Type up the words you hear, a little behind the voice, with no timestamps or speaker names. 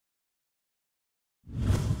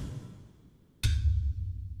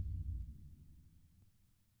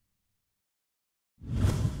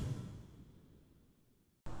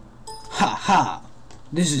Ha ha!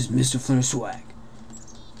 This is MrFlinterSwagg,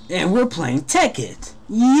 and we're playing Tekkit!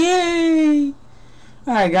 Yay!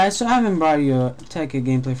 Alright guys, so I haven't brought you a Tekkit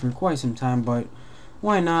gameplay for quite some time, but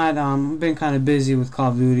why not? I've been kind of busy with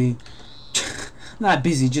Call of Duty. Not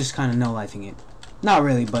busy, just kind of no-lifing it. Not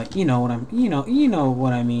really, but you know what you know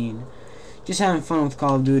what I mean. Just having fun with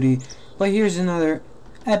Call of Duty. But here's another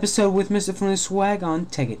episode with MrFlinterSwagg on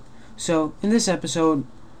Tekkit. So in this episode,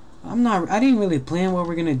 I didn't really plan what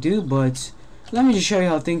we're gonna do, but let me just show you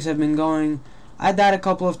how things have been going. I died a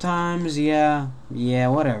couple of times, yeah,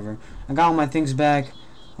 whatever. I got all my things back.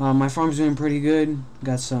 My farm's doing pretty good.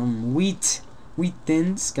 Got some wheat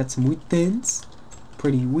thins. Got some wheat thins.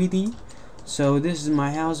 Pretty wheaty. So this is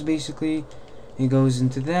my house basically. It goes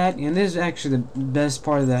into that, and this is actually the best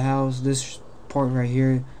part of the house. This part right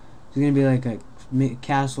here is gonna be like a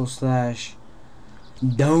castle slash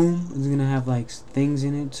dome. It's gonna have like things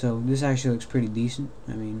in it, so this actually looks pretty decent.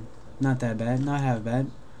 I mean, not that bad, not half bad.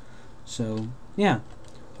 So yeah,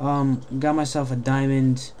 got myself a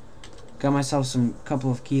diamond. Got myself some couple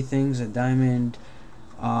of key things: a diamond,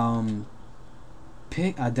 a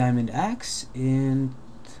diamond axe, and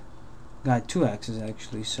got 2 axes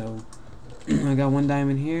actually. So I got 1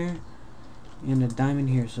 diamond here and a diamond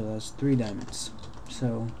here, so that's 3 diamonds.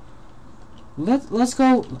 So let's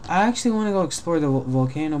go. I actually want to go explore the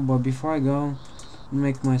volcano, but before I go, I'll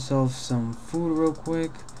make myself some food real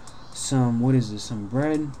quick. Some, what is this? Some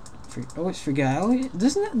bread. I always forget.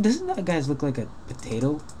 Doesn't that guys look like a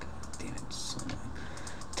potato? God damn it! So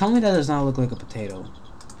tell me that does not look like a potato.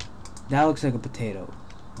 That looks like a potato.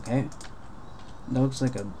 Okay. That looks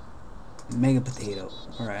like a mega potato.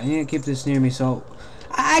 Alright, I need to keep this near me, so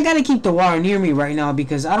I gotta keep the water near me right now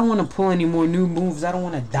because I don't want to pull any more new moves. I don't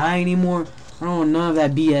want to die anymore. I don't want none of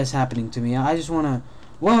that BS happening to me. I just want to...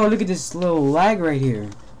 Whoa, look at this little lag right here.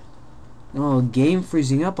 Oh, game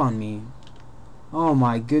freezing up on me. Oh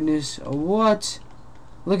my goodness. What?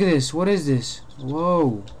 Look at this. What is this?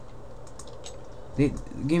 Whoa. The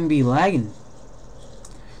game be lagging.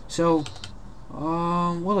 So,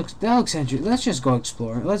 that looks interesting. Let's just go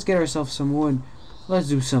explore. Let's get ourselves some wood. Let's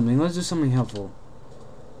do something. Let's do something helpful.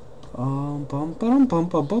 We're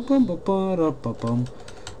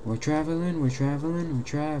traveling.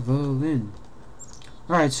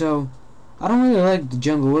 Alright, so I don't really like the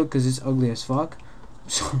jungle wood because it's ugly as fuck.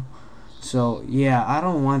 So yeah, I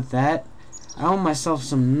don't want that. I want myself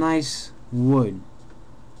some nice wood.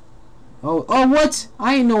 Oh, what?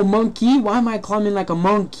 I ain't no monkey. Why am I climbing like a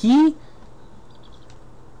monkey?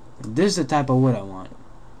 This is the type of wood I want.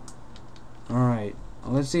 Alright.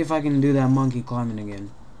 Let's see if I can do that monkey climbing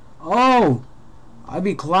again. Oh! I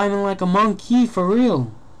be climbing like a monkey for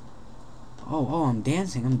real. Oh, I'm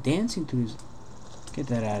dancing. I'm dancing to this. Get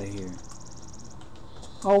that out of here.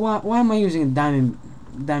 Oh, why am I using a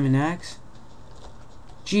diamond axe?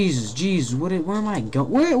 Jesus, where am I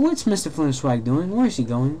going? What's MrFlinterSwagg doing? Where is he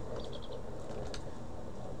going?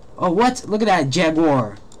 Oh, what? Look at that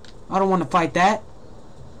jaguar. I don't want to fight that.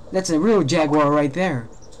 That's a real jaguar right there.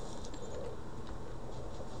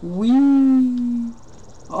 Whee!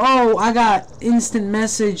 Oh, I got instant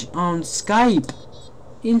message on Skype.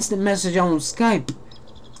 Instant message on Skype.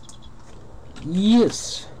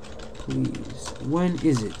 Yes. Please. When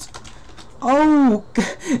is it? Oh!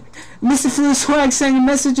 MrFlinterSwagg sending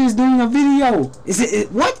messages doing a video. Is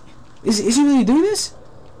it what? Is he really doing this?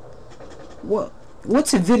 What?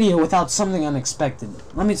 What's a video without something unexpected?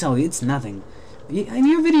 Let me tell you, it's nothing. In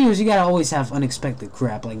your videos, you gotta always have unexpected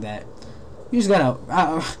crap like that. You just gotta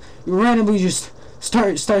randomly just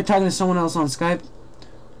start talking to someone else on Skype.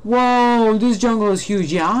 Whoa, this jungle is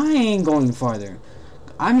huge. Yeah, I ain't going farther.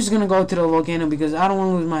 I'm just gonna go to the volcano because I don't want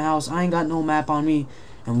to lose my house. I ain't got no map on me.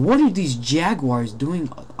 And what are these jaguars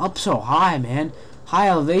doing up so high, man? High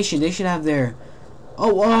elevation. They should have their...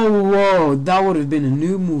 whoa. That would have been a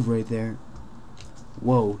new move right there.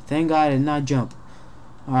 Whoa, thank God I did not jump.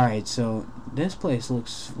 Alright, so this place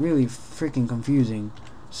looks really freaking confusing.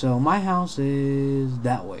 So my house is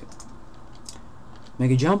that way.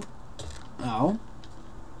 Make a jump. Ow.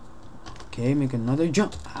 Okay, make another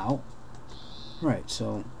jump. Ow. Right,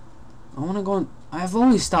 so I want to go... I've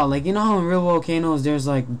always thought, like, you know how in real volcanoes there's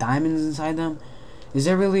like diamonds inside them? Is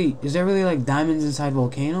there really like diamonds inside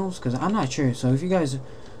volcanoes? Because I'm not sure. So if you guys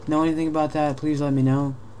know anything about that, please let me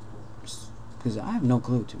know. Because I have no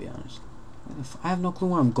clue, to be honest. I have no clue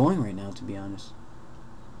where I'm going right now, to be honest.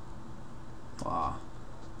 Wow.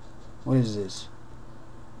 What is this?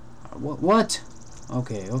 What?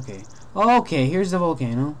 Okay. Okay, here's the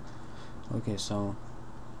volcano. Okay, so...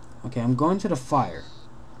 Okay, I'm going to the fire.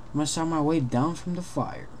 I'm gonna start my way down from the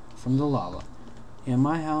fire. From the lava. And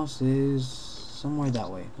my house is somewhere that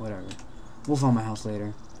way. Whatever. We'll find my house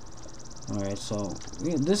later. Alright, so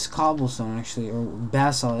yeah, this cobblestone actually, or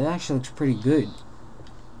basalt, it actually looks pretty good.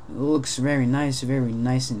 It looks very nice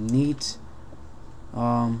and neat.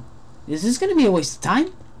 Is this gonna be a waste of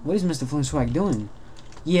time? What is MrFlinterSwagg doing?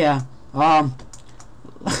 Yeah,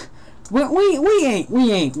 we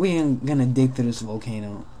ain't gonna dig through this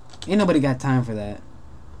volcano. Ain't nobody got time for that.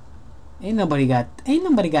 Ain't nobody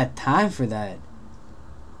got time for that.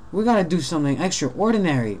 We gotta do something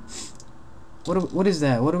extraordinary. What is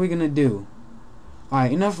that? What are we gonna do?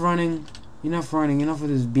 Alright, enough running, enough of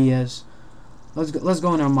this BS. Let's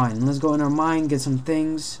go in our mine. Let's go in our mine, get some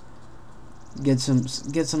things. Get some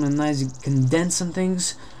nice, condense some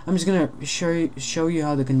things. I'm just gonna show you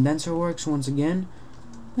how the condenser works once again.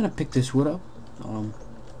 I'm gonna pick this wood up.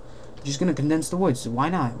 Just gonna condense the wood. So why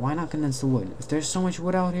not? Why not condense the wood? If there's so much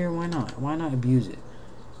wood out here, why not? Why not abuse it?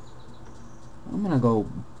 I'm gonna go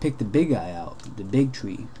pick the big guy out, the big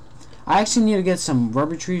tree. I actually need to get some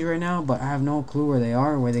rubber trees right now, but I have no clue where they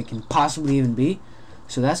are, where they can possibly even be.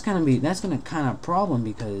 So that's gonna kind of problem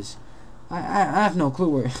because I have no clue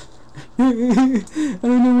where. I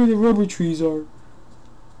don't know where the rubber trees are.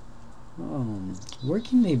 Where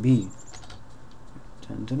can they be?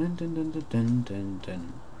 Dun dun dun dun dun dun dun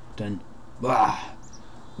dun dun. Ah,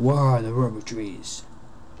 where are the rubber trees?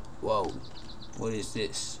 Whoa, what is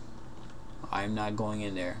this? I'm not going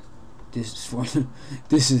in there. This is for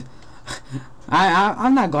this is.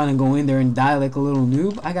 I'm not gonna go in there and die like a little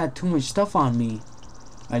noob. I got too much stuff on me.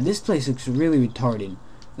 Alright, this place looks really retarded.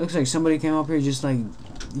 Looks like somebody came up here just like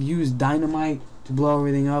used dynamite to blow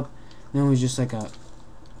everything up. And it was just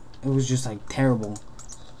like terrible.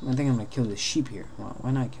 I think I'm gonna kill the sheep here.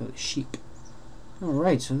 Why not kill the sheep?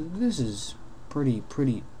 Alright, so this is pretty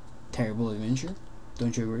terrible adventure.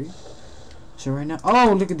 Don't you agree? So right now,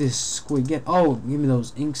 oh, look at this squid. Give me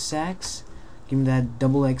those ink sacs. Give me that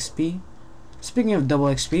double XP. Speaking of double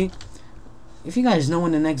XP, if you guys know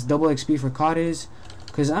when the next double XP for COD is,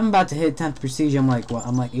 because I'm about to hit 10th prestige. I'm like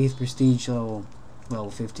 8th prestige, so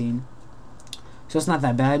level 15. So it's not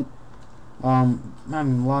that bad. I'm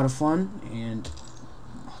having a lot of fun, and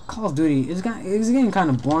Call of Duty is getting kind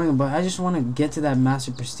of boring, but I just want to get to that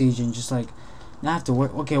master prestige and just like not have to worry.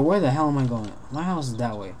 Okay, where the hell am I going? My house is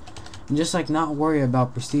that way. And just like not worry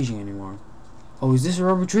about prestiging anymore. Oh, is this a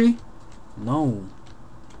rubber tree? No.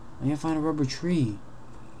 I need to find a rubber tree.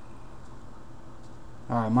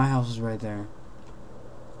 Alright, my house is right there.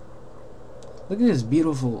 Look at this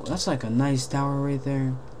beautiful, that's like a nice tower right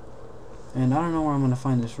there. And I don't know where I'm going to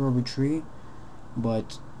find this rubber tree.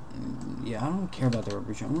 But, yeah, I don't care about the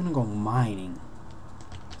rubber tree. I'm going to go mining.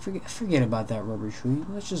 Forget about that rubber tree.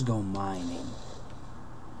 Let's just go mining.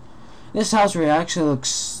 This house right actually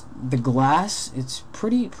looks, the glass, it's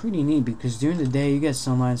pretty neat because during the day you get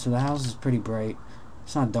sunlight, so the house is pretty bright.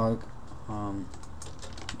 It's not dark.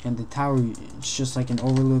 And the tower, it's just like an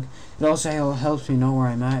overlook. It also helps me know where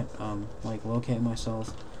I'm at, like locate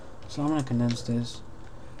myself. So I'm gonna condense this.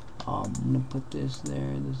 I'm gonna put this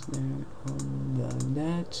there,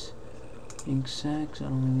 that. Ink sacs, I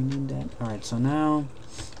don't really need that. Alright, so now,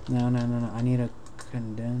 no, I need to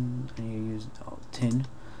condense, I need to use tin.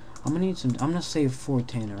 I'm gonna save 4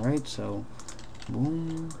 tin, alright, so,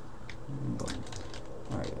 boom, boom.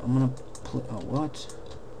 Alright, I'm gonna what?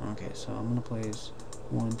 Okay, so I'm gonna place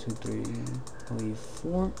 1, 2, 3, I believe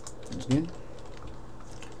 4. That's good.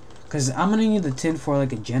 Cause I'm gonna need the tin for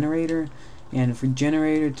like a generator, and for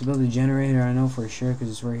to build a generator, I know for sure because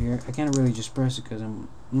it's right here. I can't really just press it because I'm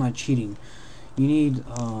not cheating. You need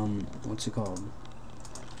what's it called?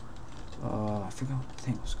 I forgot what the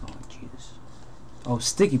thing was called. Jesus. Oh,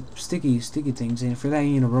 sticky things, and for that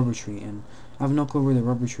you need a rubber tree, and I have no clue where the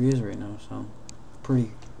rubber tree is right now, so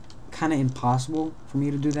kind of impossible for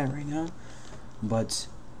me to do that right now. But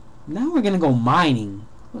now we're gonna go mining.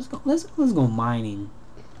 Let's go mining.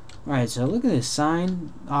 Alright, so look at this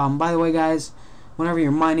sign. By the way, guys, whenever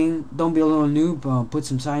you're mining, don't be a little noob. Put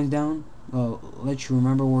some signs down. Let you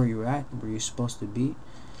remember where you're at, where you're supposed to be,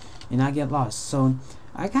 and not get lost. So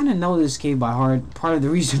I kind of know this cave by heart. Part of the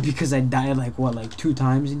reason because I died like 2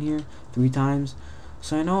 times in here, 3 times.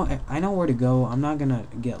 So I know where to go. I'm not gonna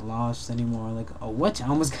get lost anymore. Like, oh, what? I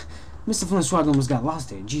almost got, MrFlinterSwagg almost got lost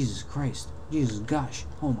there. Jesus Christ. Jesus gosh.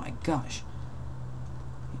 Oh my gosh.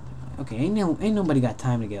 Okay, ain't nobody got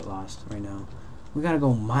time to get lost right now. We gotta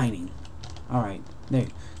go mining. Alright, there.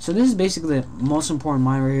 So this is basically the most important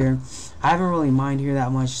mine right here. I haven't really mined here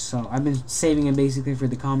that much, so I've been saving it basically for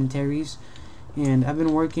the commentaries. And I've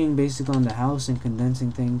been working basically on the house and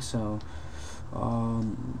condensing things, so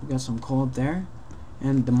we got some coal up there.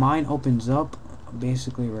 And the mine opens up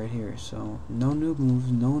basically right here, so no noob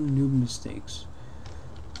moves, no noob mistakes.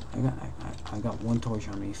 I got one torch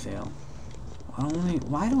on me. Fail.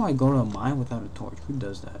 Why do I go to a mine without a torch? Who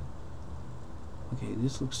does that? Okay,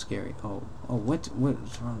 this looks scary. Oh, what's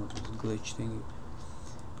wrong with this glitch thingy?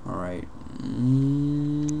 All right.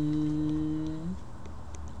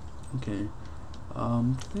 Okay.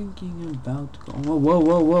 Thinking about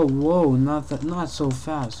whoa! Not so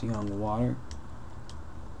fast, young water.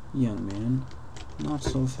 Young man, not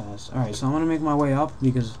so fast. All right, so I'm gonna make my way up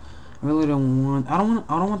because I really don't want. I don't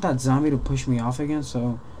want that zombie to push me off again.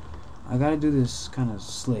 So I gotta do this kind of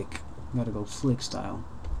slick. Gotta go slick style.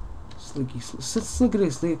 Slick.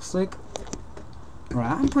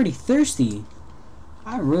 Alright, I'm pretty thirsty.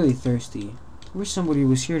 I'm really thirsty. Wish somebody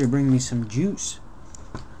was here to bring me some juice.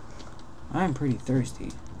 I'm pretty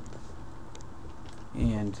thirsty.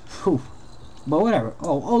 And whew, but whatever.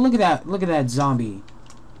 Oh, look at that! Look at that zombie.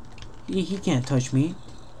 He can't touch me.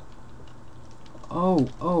 Oh,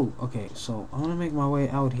 okay. So I'm gonna make my way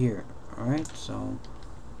out here. All right. So,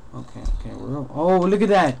 okay. Oh, look at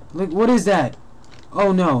that! Look, what is that?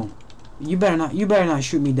 Oh no! You better not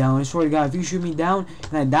shoot me down. I swear to God, if you shoot me down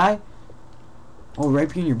and I die, I'll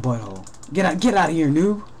rape you in your butthole. Get out of here,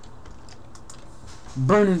 noob!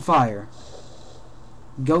 Burn in fire.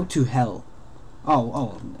 Go to hell.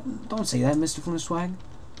 Oh, don't say that, MrFlinterSwagg.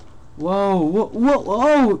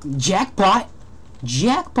 Whoa! Jackpot!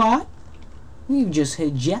 We've just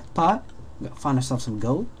hit jackpot. Gotta find ourselves some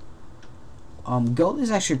gold. Gold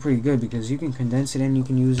is actually pretty good because you can condense it and you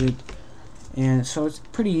can use it. And so it's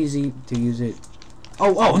pretty easy to use it.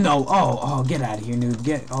 Oh no! Oh, get out of here,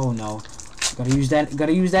 noob! Oh no! Gotta use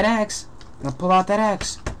that axe. Gotta pull out that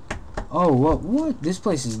axe. Oh, what? This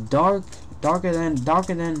place is darker than.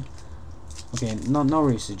 Okay, no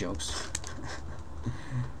racist jokes.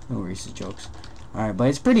 No racist jokes. All right, but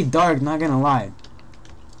it's pretty dark. Not gonna lie.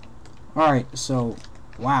 All right, so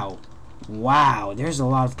wow, there's a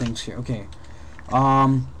lot of things here. Okay,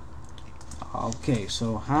 okay,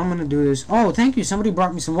 so how I'm gonna do this? Oh, thank you. Somebody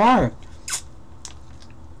brought me some water.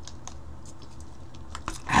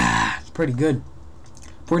 Pretty good.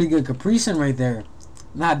 Capri Sun right there.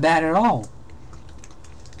 Not bad at all.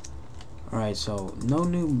 All right, so no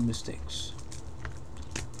new mistakes.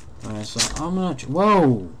 All right, so I'm gonna.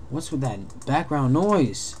 Whoa, what's with that background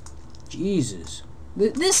noise? Jesus,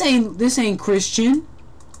 this ain't Christian.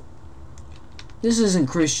 This isn't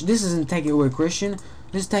Christian. This isn't Tekkit with Christian.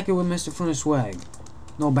 This is Tekkit with MrFlinterSwagg.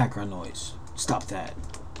 No background noise. Stop that.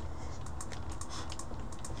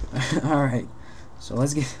 All right, so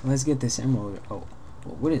let's get this emerald. Oh,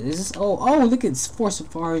 what is this? Oh, look, it's for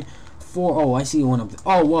Safari. Oh, I see one up there.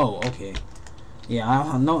 Oh, whoa. Okay.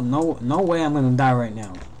 Yeah, no way I'm gonna die right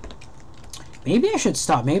now. Maybe I should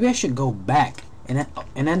stop. Maybe I should go back and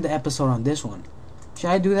end the episode on this one. Should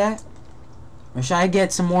I do that? Or should I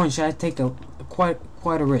get some more and should I take quite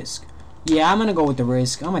a risk? Yeah, I'm gonna go with the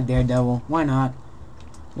risk. I'm a daredevil. Why not?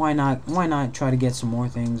 Why not try to get some more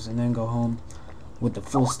things and then go home with the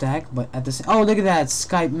full stack? But at the same, oh, look at that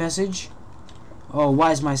Skype message. Oh,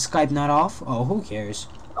 why is my Skype not off? Oh, who cares?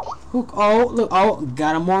 Oh, look. Oh,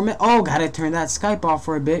 got a more. Oh, gotta turn that Skype off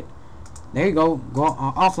for a bit. There you go. Go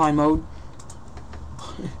offline mode.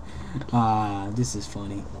 This is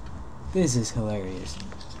funny. This is hilarious.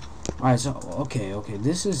 Alright, so okay.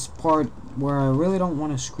 This is part where I really don't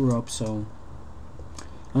want to screw up, so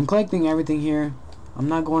I'm collecting everything here. I'm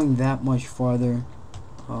not going that much farther.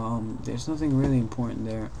 There's nothing really important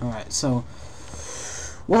there. Alright, so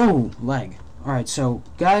whoa, lag. Alright, so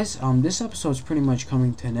guys, this episode's pretty much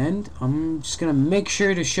coming to an end. I'm just gonna make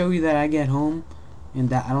sure to show you that I get home and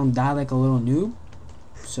that I don't die like a little noob.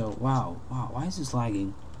 So wow, why is this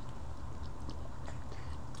lagging?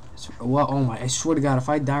 Well, oh my, I swear to God, if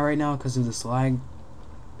I die right now because of this lag, I'm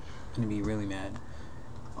gonna be really mad.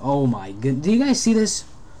 Oh my god, do you guys see this?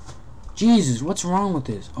 Jesus, what's wrong with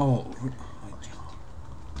this? Oh,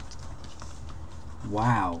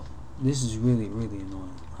 wow, this is really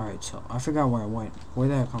annoying. Alright, so I forgot where I went. Where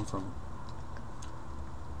did I come from?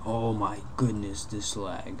 Oh my goodness, this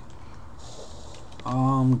lag.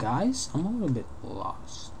 Guys, I'm a little bit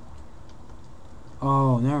lost.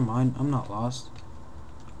 Oh, never mind, I'm not lost.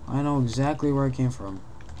 I know exactly where I came from.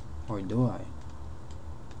 Or do I?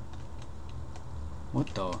 What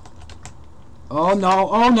the? Oh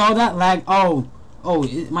no, that lag.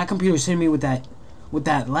 My computer's hitting me with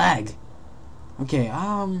that lag. Okay,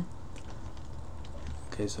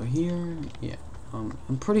 okay, so here, yeah.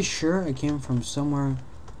 I'm pretty sure I came from somewhere.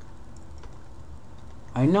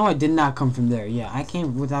 I know I did not come from there. Yeah, I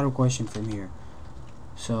came without a question from here.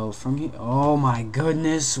 So from here, oh my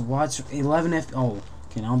goodness, what's 11F? Oh,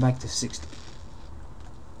 okay, now I'm back to 60.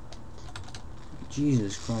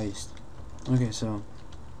 Jesus Christ. Okay, so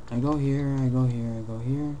I go here, I go here, I go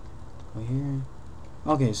here, go here.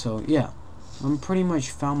 Okay, so yeah, I'm pretty much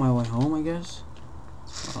found my way home, I guess.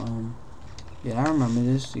 Yeah, I remember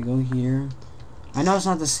this. You go here. I know it's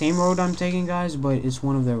not the same road I'm taking, guys, but it's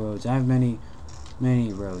one of their roads. I have many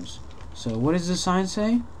roads. So what does the sign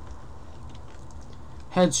say?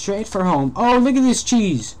 Head straight for home. Oh, look at this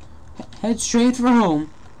cheese. Head straight for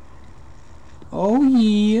home. Oh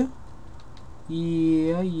yeah.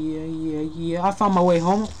 Yeah. I found my way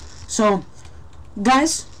home. So,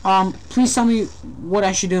 guys, please tell me what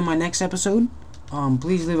I should do in my next episode.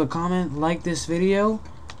 Please leave a comment, like this video,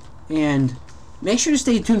 and make sure to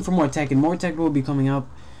stay tuned for more tech, and more tech will be coming up.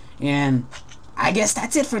 And I guess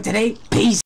that's it for today. Peace.